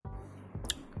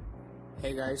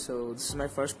Hey guys, so this is my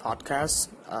first podcast.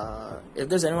 If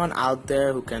there's anyone out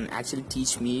there who can actually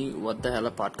teach me what the hell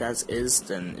a podcast is,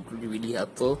 then it would be really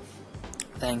helpful.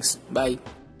 Thanks. Bye.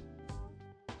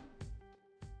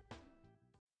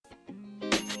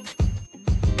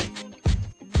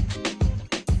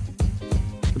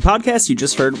 The podcast you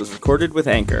just heard was recorded with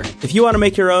Anchor. If you want to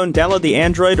make your own, download the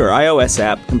Android or iOS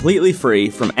app completely free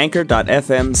from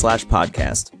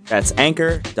anchor.fm/podcast. That's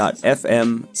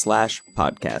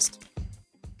anchor.fm/podcast.